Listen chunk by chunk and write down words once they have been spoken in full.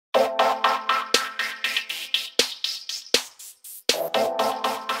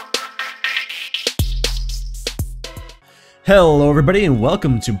Hello everybody and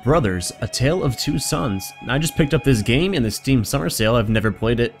welcome to Brothers, A Tale of Two Sons. I just picked up this game in the Steam Summer Sale. I've never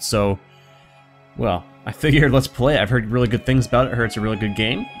played it, so, well, I figured let's play it. I've heard really good things about it. I heard it's a really good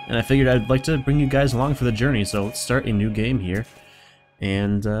game, and I figured I'd like to bring you guys along for the journey. So let's start a new game here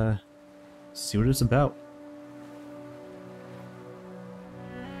and see what it's about.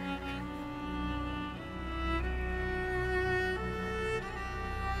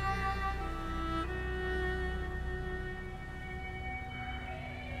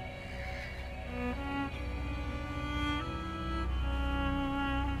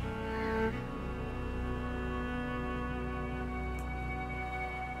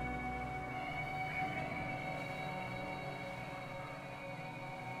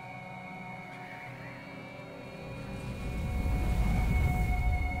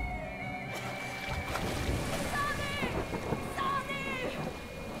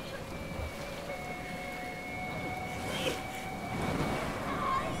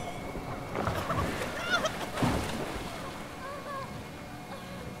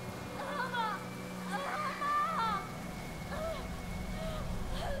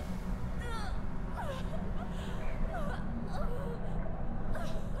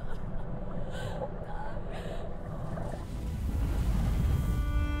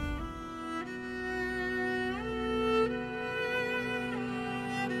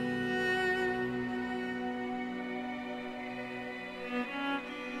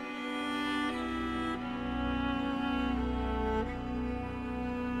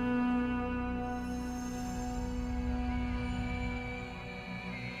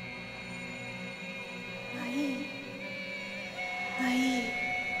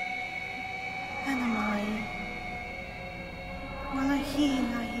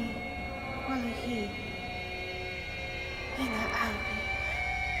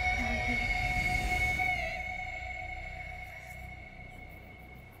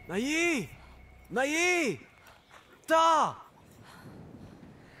 Nai! Nai! Ata!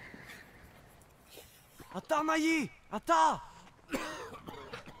 Ata, Nai! Ata!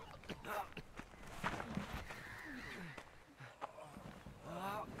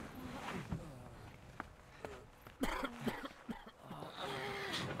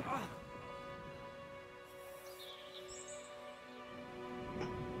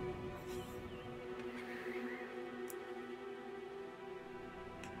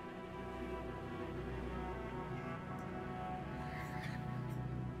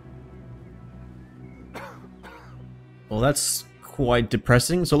 Well, that's quite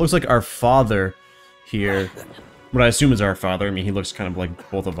depressing. So it looks like our father here, what I assume is our father. I mean, he looks kind of like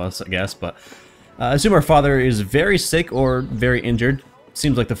both of us, I guess, but I assume our father is very sick or very injured.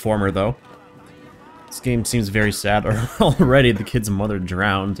 Seems like the former, though. This game seems very sad. Already, the kid's mother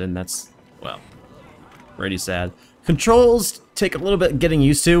drowned, and that's, well, already sad. Controls take a little bit getting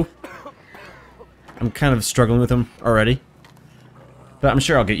used to. I'm kind of struggling with them already, but I'm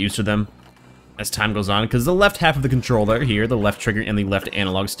sure I'll get used to them as time goes on, because the left half of the controller here, the left trigger and the left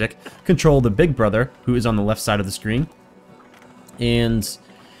analog stick, control the big brother, who is on the left side of the screen. And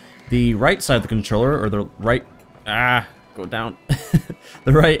the right side of the controller, or the right... go down.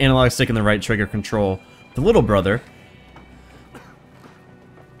 The right analog stick and the right trigger control the little brother.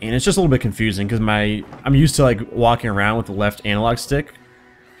 And it's just a little bit confusing, because I'm used to, like, walking around with the left analog stick,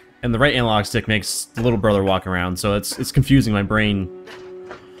 and the right analog stick makes the little brother walk around, so it's confusing my brain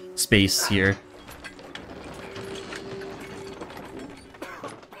space here.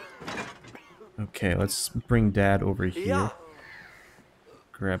 Okay, let's bring Dad over here.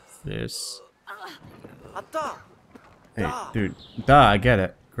 Grab this. Hey, dude. I get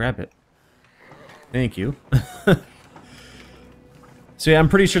it. Grab it. Thank you. So yeah, I'm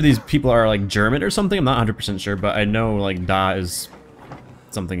pretty sure these people are like German or something. I'm not 100% sure, but I know like Da is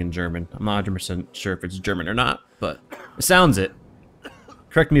something in German. I'm not 100% sure if it's German or not, but it sounds it.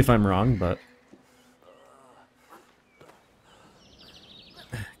 Correct me if I'm wrong, but...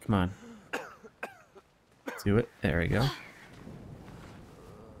 Come on. Do it. There we go.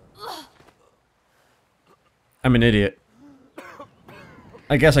 I'm an idiot.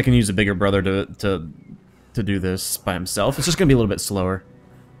 I guess I can use a bigger brother to do this by himself. It's just gonna be a little bit slower.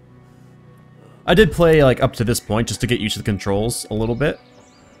 I did play like up to this point just to get used to the controls a little bit,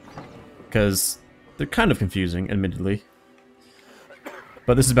 because they're kind of confusing, admittedly.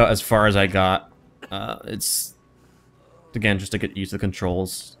 But this is about as far as I got. It's, again, just to get used to the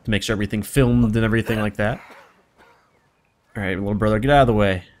controls, to make sure everything filmed and everything like that. Alright, little brother, get out of the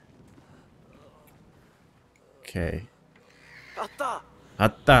way. Okay. Ata!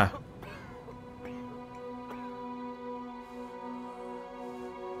 Ata!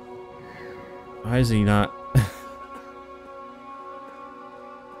 Why is he not...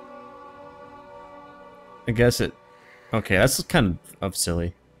 I guess it... Okay, that's kind of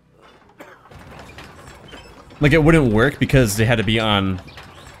silly. Like, it wouldn't work because they had to be on...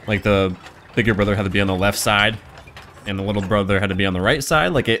 Like, the bigger brother had to be on the left side, and the little brother had to be on the right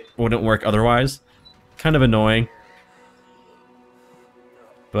side. Like, it wouldn't work otherwise. Kind of annoying.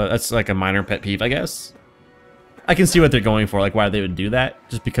 But that's like a minor pet peeve, I guess. I can see what they're going for, like why they would do that.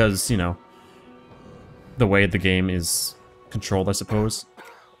 Just because, you know, the way the game is controlled, I suppose.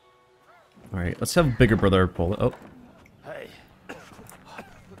 Alright, let's have bigger brother pull it. Oh. Hey.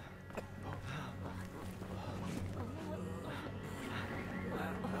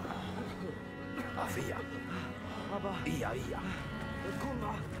 Afia. Iya, iya.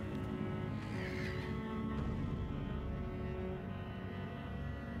 Kunna.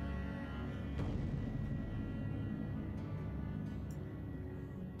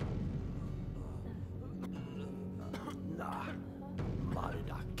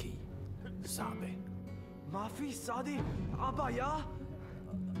 Maldaki. Sabe. Mafi Sadi Abaya.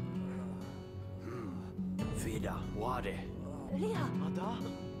 Vida Wade. Lia, Ada.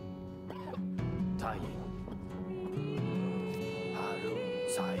 Tai. Haru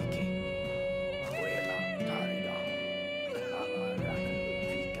Saiki. Wela Tarida. Amarak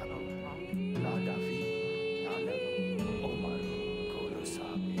Fikano. Ladavi. Alam. Omaru.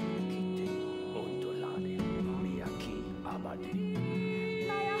 Kurosabe. Kite. Ontolane. Miyaki. Abade.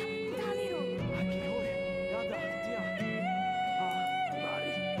 Naya, Taliro. Akihore. Yada. Tia.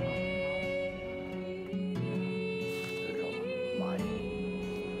 Mari. Ro. Mai.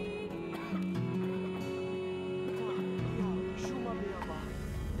 Shuma Beaba.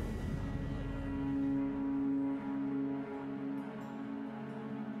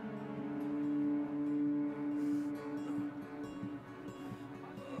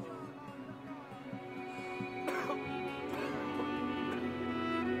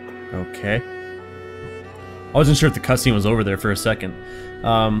 Okay. I wasn't sure if the cutscene was over there for a second.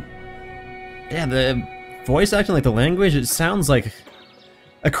 Yeah, the voice acting, like the language, it sounds like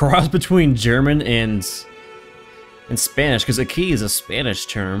a cross between German and Spanish, because Aki is a Spanish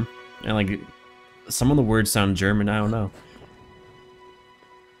term, and like some of the words sound German. I don't know.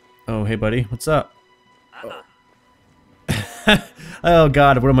 Oh, hey, buddy, what's up? Oh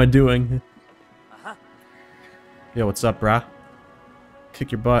God, what am I doing? Yo, what's up, brah?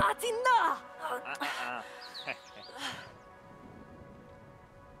 Kick your butt. Atina!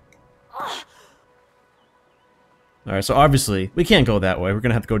 Alright, so obviously, we can't go that way. We're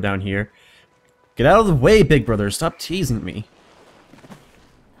gonna have to go down here. Get out of the way, big brother. Stop teasing me.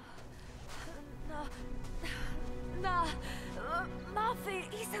 Na, Mafi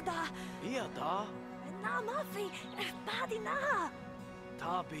Isada. Iada. Na Mafi, Padina.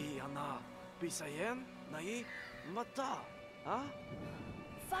 Tabi Ana. Bisayen. Nai. Mata. Huh?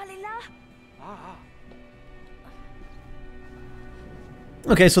 Falila. Ah.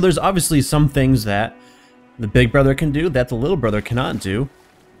 Okay, so there's obviously some things that the big brother can do that the little brother cannot do.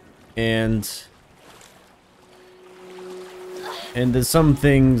 And there's some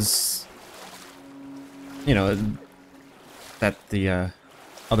things, you know, that the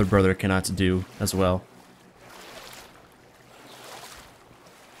other brother cannot do as well.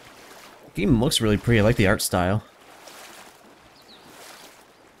 The game looks really pretty. I like the art style.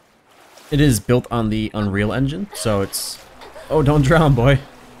 It is built on the Unreal Engine, so it's... Oh, don't drown, boy.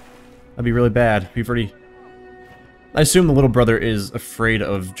 That'd be really bad. Be pretty... I assume the little brother is afraid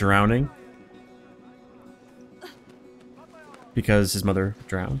of drowning. Because his mother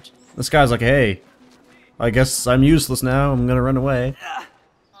drowned. This guy's like, hey, I guess I'm useless now. I'm gonna run away.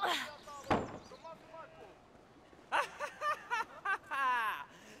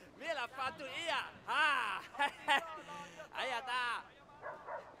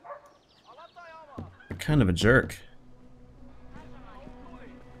 Kind of a jerk.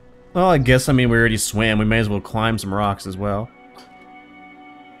 Well, I guess, I mean, we already swam. We may as well climb some rocks as well.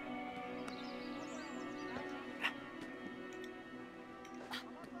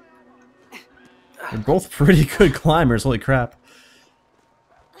 They're both pretty good climbers, holy crap.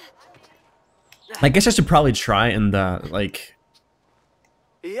 I guess I should probably try and, like...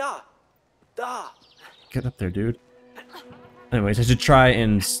 Yeah. Da. Get up there, dude. Anyways, I should try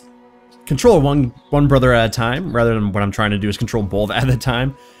and control one brother at a time, rather than what I'm trying to do is control both at a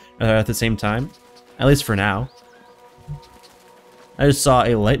time, at the same time. At least for now. I just saw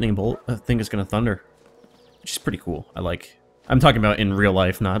a lightning bolt. I think it's gonna thunder, which is pretty cool. I'm talking about in real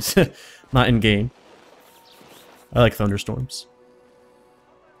life, not not in game. I like thunderstorms.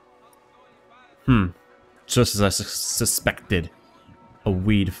 Just as I suspected, a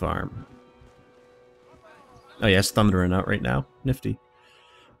weed farm. Oh yeah, it's thundering out right now. Nifty.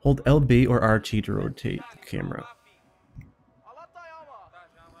 Hold LB or RT to rotate the camera.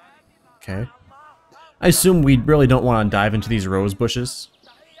 Okay. I assume we really don't want to dive into these rose bushes.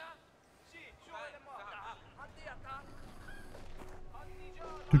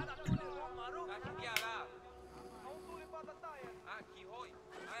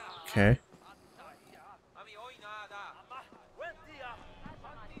 Okay.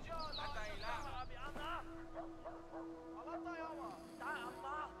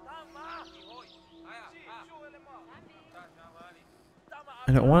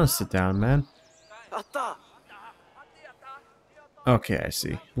 I don't want to sit down, man. あった Okay, I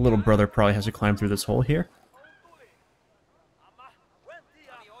see. Little brother probably has to climb through this hole here.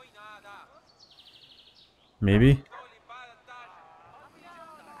 Maybe?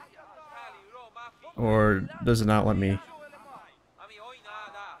 Or does it not let me?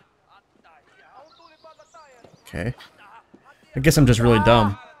 Okay. I guess I'm just really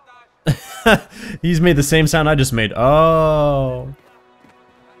dumb. He's made the same sound I just made. Oh.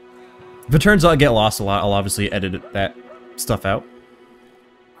 If it turns out I get lost a lot, I'll obviously edit that stuff out.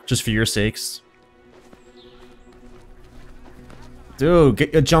 Just for your sakes. Dude,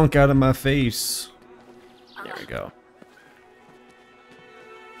 get your junk out of my face. There we go.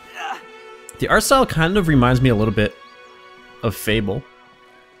 The art style kind of reminds me a little bit of Fable.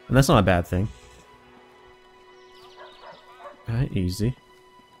 And that's not a bad thing. Alright, easy.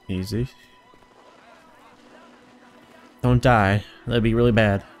 Easy. Don't die. That'd be really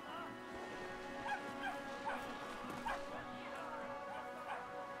bad.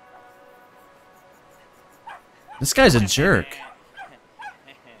 This guy's a jerk.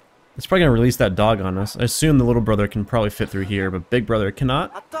 It's probably gonna release that dog on us. I assume the little brother can probably fit through here, but big brother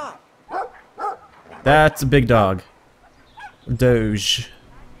cannot. あった That's a big dog. Doge.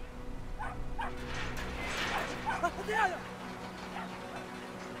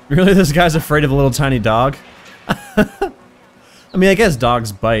 Really, this guy's afraid of a little tiny dog? I mean, I guess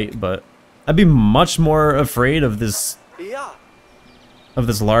dogs bite, but I'd be much more afraid of this いや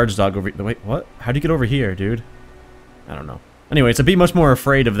large dog over here. Wait, what? How'd you get over here, dude? I don't know. Anyways, I'd be much more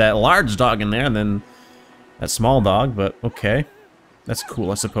afraid of that large dog in there than that small dog, but okay. That's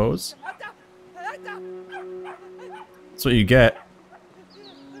cool, I suppose. That's what you get.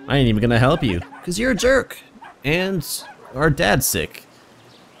 I ain't even gonna help you, because you're a jerk. And our dad's sick.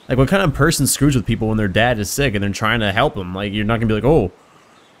 Like, what kind of person screws with people when their dad is sick and they're trying to help them? Like, you're not gonna be like, oh,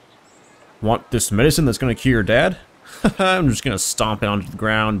 want this medicine that's gonna cure your dad? I'm just gonna stomp it onto the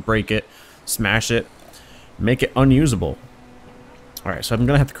ground, break it, smash it, make it unusable. Alright, so I'm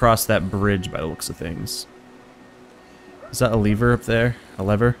gonna have to cross that bridge by the looks of things. Is that a lever up there? A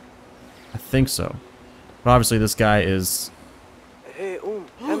lever? I think so. But obviously this guy is... え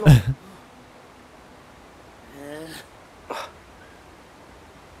ヘノ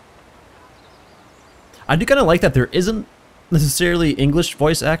I do kind of like that there isn't necessarily English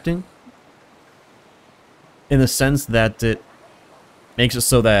voice acting. In the sense that it makes it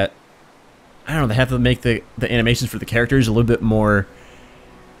so that, I don't know, they have to make the animations for the characters a little bit more,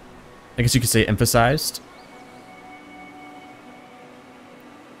 I guess you could say, emphasized.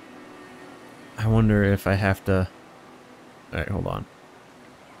 I wonder if I have to... Alright, hold on.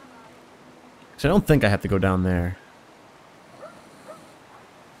 So I don't think I have to go down there.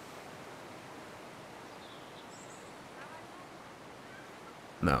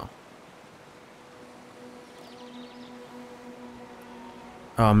 No.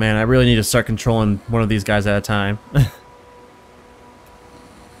 Oh man, I really need to start controlling one of these guys at a time.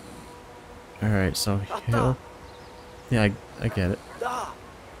 Alright, so he'll... Yeah, I get it. だ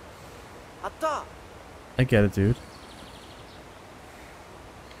あった I get it, dude.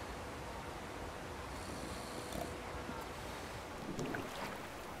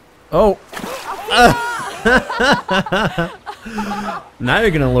 Oh! Now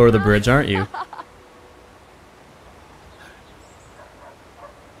you're gonna lower the bridge, aren't you?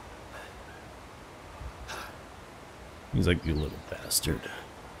 He's like, you little bastard.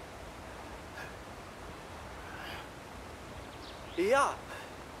 いや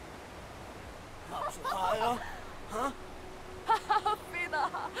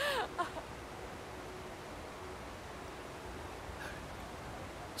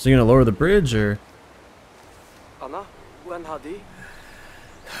So you're gonna lower the bridge, or? アナ وين هادي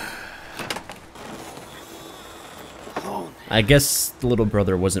I guess the little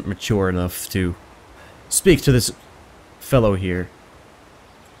brother wasn't mature enough to speak to this fellow here.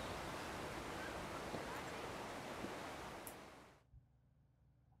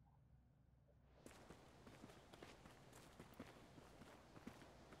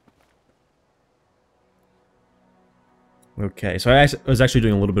 Okay, so I was actually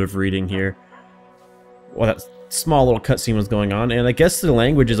doing a little bit of reading here while that small little cutscene was going on, and I guess the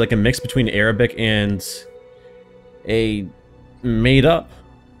language is like a mix between Arabic and a made-up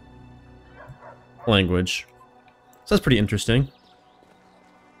language. So that's pretty interesting.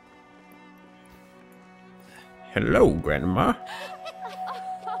 Hello, Grandma.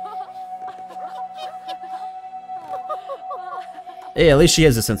 Hey, at least she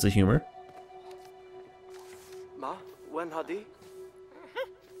has a sense of humor. Ma, when hadi?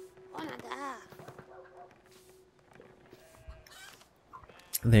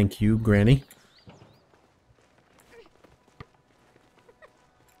 Thank you, Granny.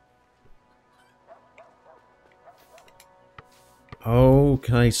 Oh,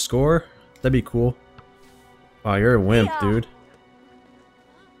 can I score? That'd be cool. Oh, you're a wimp, dude.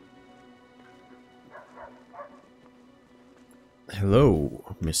 Hello,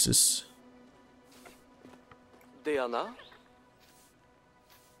 Mrs. Diana?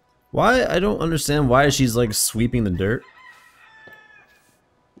 Why? I don't understand why she's like sweeping the dirt.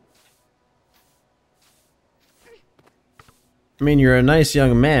 I mean, you're a nice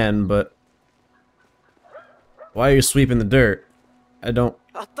young man, but why are you sweeping the dirt? I don't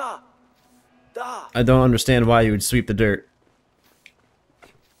Atta! Da! understand why you would sweep the dirt.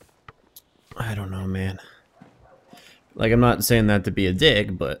 I don't know, man. Like, I'm not saying that to be a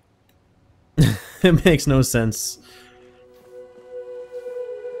dick, but it makes no sense.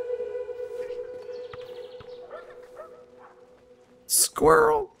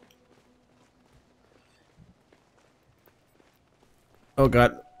 Squirrel. Oh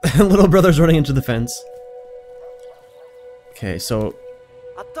god. Little brother's running into the fence. Okay, so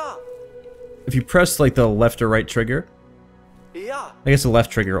Atta! if you press like the left or right trigger, Yeah! I guess the left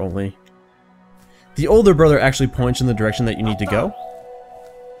trigger only, the older brother actually points in the direction that you need to go,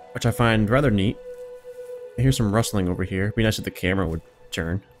 which I find rather neat. I hear some rustling over here. It'd be nice if the camera would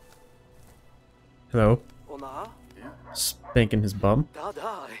turn. Hello? Ona? Spanking his bum. Da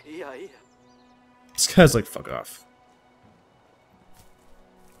da! Yeah, yeah. This guy's like, fuck off.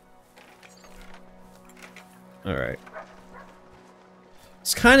 Alright.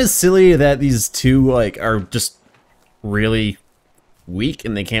 It's kind of silly that these two, like, are just really weak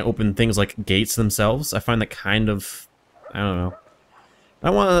and they can't open things like gates themselves. I find that kind of, I don't know. I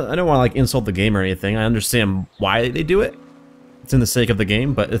don't want to like insult the game or anything. I understand why they do it. It's in the sake of the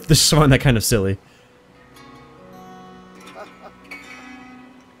game, but it's just find that kind of silly.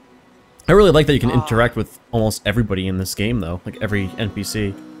 I really like that you can interact with almost everybody in this game, though. Like every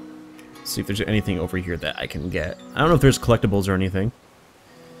NPC. Let's see if there's anything over here that I can get. I don't know if there's collectibles or anything.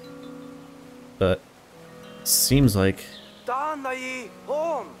 But it seems like Da nai!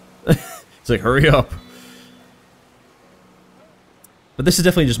 Home! it's like, hurry up. But this is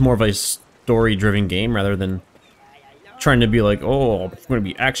definitely just more of a story-driven game rather than trying to be like, oh, it's going to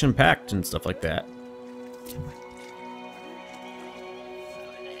be action-packed and stuff like that.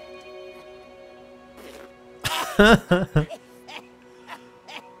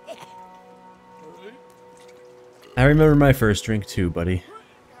 I remember my first drink too, buddy.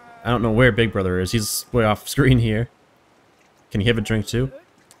 I don't know where Big Brother is. He's way off screen here. Can you have a drink too?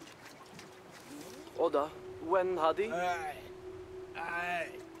 Oda, when hadi?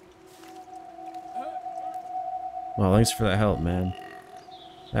 Well, thanks for that help, man.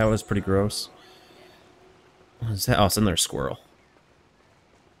 That was pretty gross. What is that? Oh, it's another squirrel.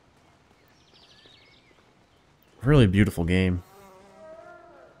 Really beautiful game.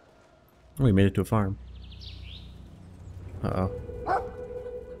 Oh, we made it to a farm. Uh-oh.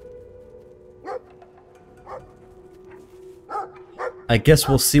 I guess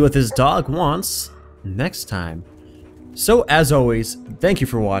we'll see what this dog wants next time. So, as always, thank you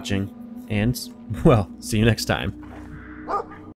for watching, and, well, see you next time.